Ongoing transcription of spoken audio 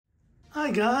Hi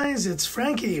guys, it's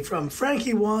Frankie from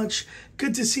Frankie Watch.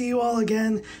 Good to see you all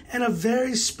again, and a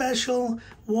very special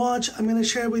watch I'm going to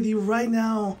share with you right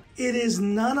now. It is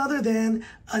none other than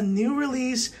a new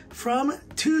release from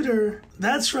Tudor.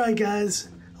 That's right guys,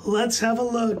 let's have a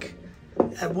look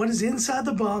at what is inside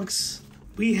the box.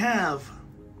 We have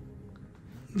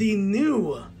the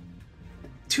new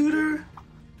Tudor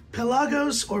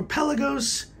Pelagos or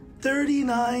Pelagos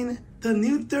 39. The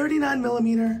new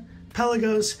 39mm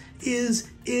Pelagos is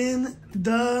in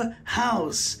the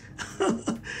house.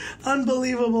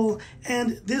 Unbelievable.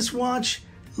 And this watch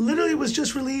literally was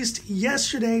just released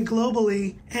yesterday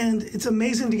globally, and it's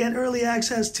amazing to get early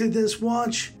access to this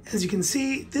watch. As you can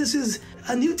see, this is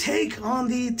a new take on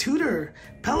the Tudor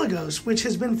Pelagos, which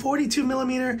has been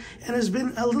 42mm and has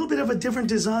been a little bit of a different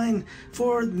design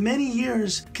for many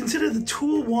years. Consider the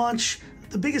tool watch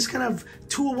the biggest kind of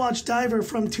tool watch diver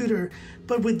from Tudor.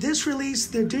 But with this release,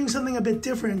 they're doing something a bit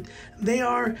different. They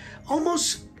are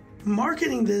almost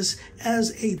marketing this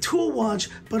as a tool watch,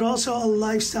 but also a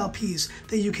lifestyle piece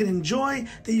that you can enjoy,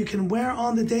 that you can wear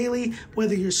on the daily,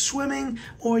 whether you're swimming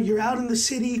or you're out in the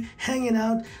city, hanging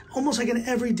out, almost like an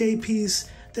everyday piece.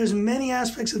 There's many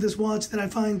aspects of this watch that I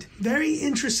find very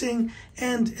interesting,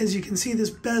 and as you can see, this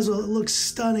bezel, it looks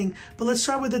stunning. But let's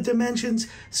start with the dimensions.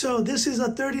 So this is a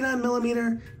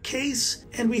 39mm case,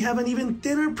 and we have an even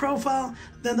thinner profile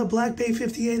than the Black Bay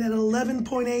 58 at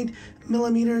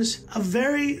 11.8mm. A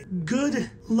very good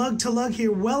lug to lug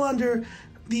here, well under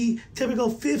the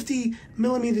typical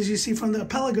 50mm you see from the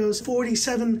Pelagos,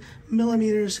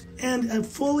 47mm, and a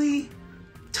fully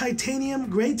titanium,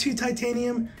 grade 2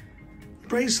 titanium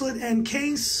bracelet and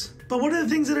case. But what are the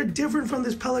things that are different from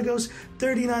this Pelagos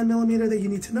 39mm that you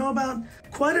need to know about?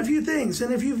 Quite a few things,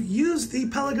 and if you've used the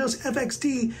Pelagos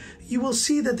FXD, you will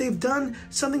see that they've done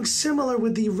something similar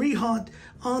with the rehaut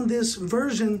on this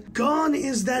version. Gone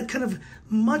is that kind of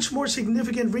much more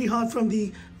significant rehaut from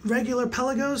the regular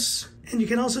Pelagos. And you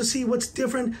can also see what's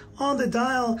different on the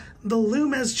dial. The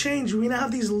loom has changed. We now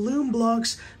have these loom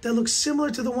blocks that look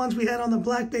similar to the ones we had on the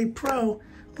Black Bay Pro.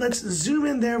 Let's zoom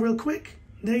in there real quick.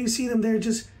 There you see them. They're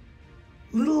just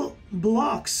little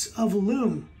blocks of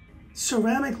loom,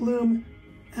 ceramic loom,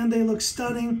 and they look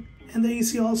stunning. And there you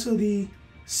see also the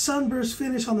sunburst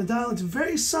finish on the dial. It's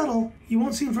very subtle. You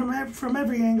won't see it from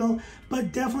every angle,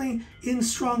 but definitely in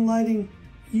strong lighting,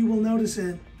 you will notice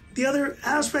it. The other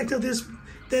aspect of this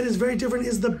that is very different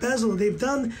is the bezel. They've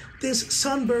done this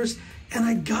sunburst, and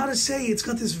I gotta say, it's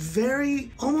got this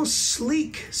very almost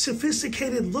sleek,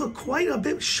 sophisticated look, quite a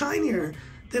bit shinier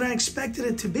than I expected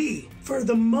it to be. For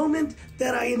the moment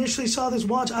that I initially saw this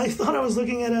watch, I thought I was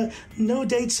looking at a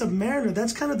no-date Submariner.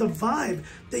 That's kind of the vibe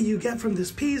that you get from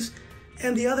this piece.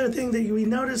 And the other thing that we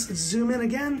notice, let's zoom in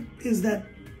again, is that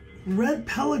red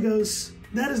Pelagos.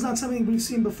 That is not something we've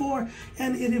seen before,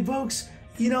 and it evokes,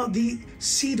 you know, the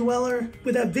Sea Dweller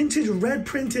with that vintage red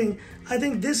printing. I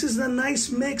think this is a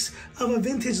nice mix of a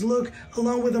vintage look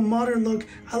along with a modern look.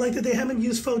 I like that they haven't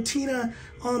used Fotina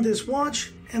on this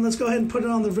watch. And let's go ahead and put it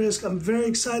on the wrist. I'm very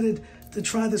excited to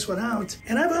try this one out.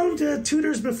 And I've owned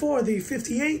Tudors before, the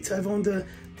 58. I've owned the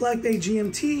Black Bay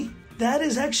GMT. That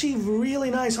is actually really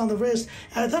nice on the wrist.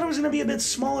 And I thought it was gonna be a bit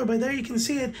smaller, but there you can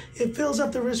see it. It fills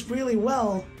up the wrist really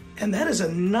well. And that is a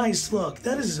nice look.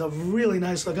 That is a really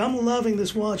nice look. I'm loving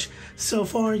this watch so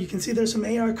far. You can see there's some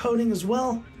AR coating as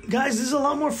well. Guys, this is a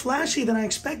lot more flashy than I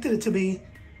expected it to be.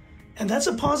 And that's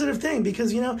a positive thing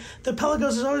because, you know, the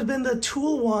Pelagos has always been the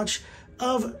tool watch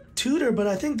of Tudor, but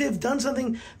I think they've done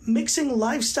something mixing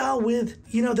lifestyle with,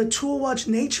 you know, the tool watch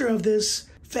nature of this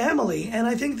family. And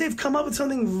I think they've come up with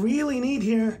something really neat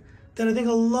here that I think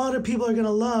a lot of people are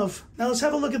gonna love. Now let's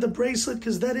have a look at the bracelet,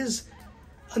 because that is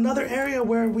another area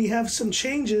where we have some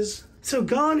changes. So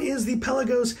gone is the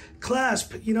Pelagos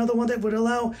clasp, you know, the one that would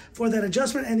allow for that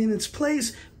adjustment, and in its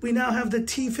place, we now have the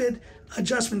T-fit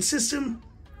adjustment system.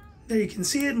 There you can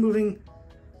see it moving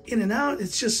in and out.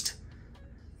 It's just,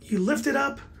 you lift it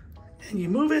up and you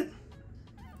move it.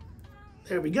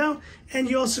 There we go. And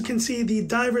you also can see the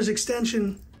diver's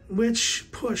extension, which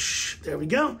push. There we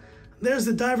go. There's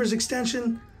the diver's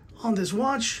extension on this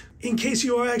watch, in case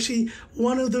you are actually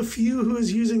one of the few who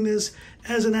is using this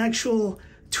as an actual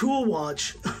tool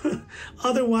watch.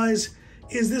 Otherwise,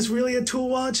 is this really a tool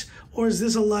watch or is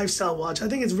this a lifestyle watch? I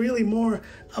think it's really more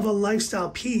of a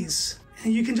lifestyle piece.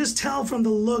 And you can just tell from the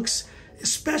looks,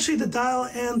 especially the dial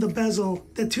and the bezel,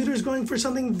 that Tudor is going for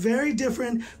something very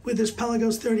different with this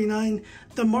Pelagos 39.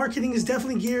 The marketing is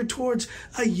definitely geared towards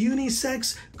a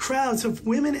unisex crowd, so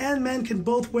women and men can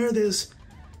both wear this.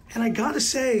 And I gotta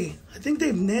say, I think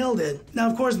they've nailed it. Now,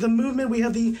 of course, the movement, we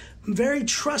have the very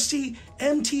trusty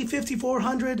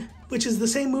MT5400 which is the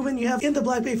same movement you have in the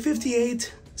Black Bay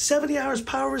 58, 70 hours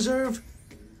power reserve,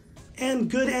 and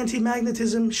good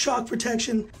anti-magnetism, shock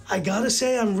protection. I gotta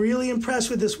say, I'm really impressed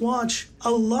with this watch.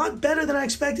 A lot better than I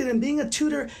expected, and being a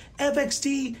Tudor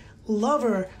FXD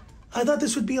lover, I thought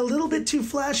this would be a little bit too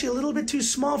flashy, a little bit too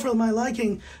small for my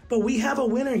liking, but we have a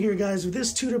winner here, guys, with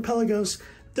this Tudor Pelagos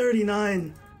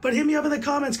 39. But hit me up in the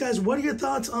comments, guys. What are your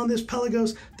thoughts on this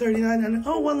Pelagos 39? And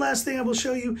oh, one last thing I will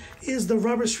show you is the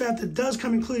rubber strap that does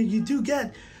come included. You do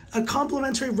get a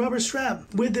complimentary rubber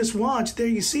strap with this watch. There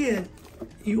you see it.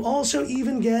 You also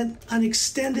even get an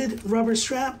extended rubber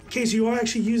strap in case you are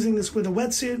actually using this with a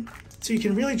wetsuit. So you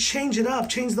can really change it up,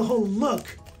 change the whole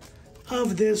look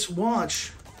of this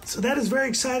watch. So that is very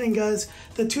exciting, guys.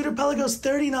 The Tudor Pelagos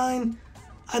 39,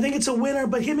 I think it's a winner,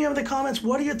 but hit me up in the comments.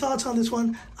 What are your thoughts on this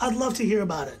one? I'd love to hear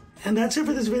about it. And that's it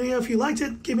for this video. If you liked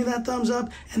it, give me that thumbs up.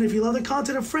 And if you love the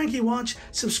content of Frankie Watch,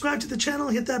 subscribe to the channel,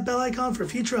 hit that bell icon for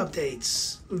future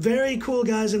updates. Very cool,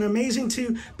 guys, and amazing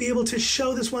to be able to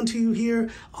show this one to you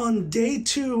here on day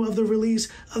 2 of the release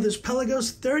of this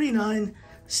Pelagos 39.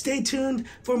 Stay tuned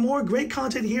for more great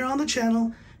content here on the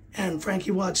channel. And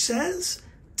Frankie Watch says,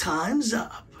 time's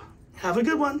up. Have a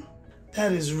good one.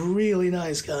 That is really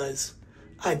nice, guys.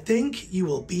 I think you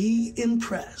will be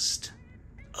impressed.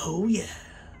 Oh, yeah.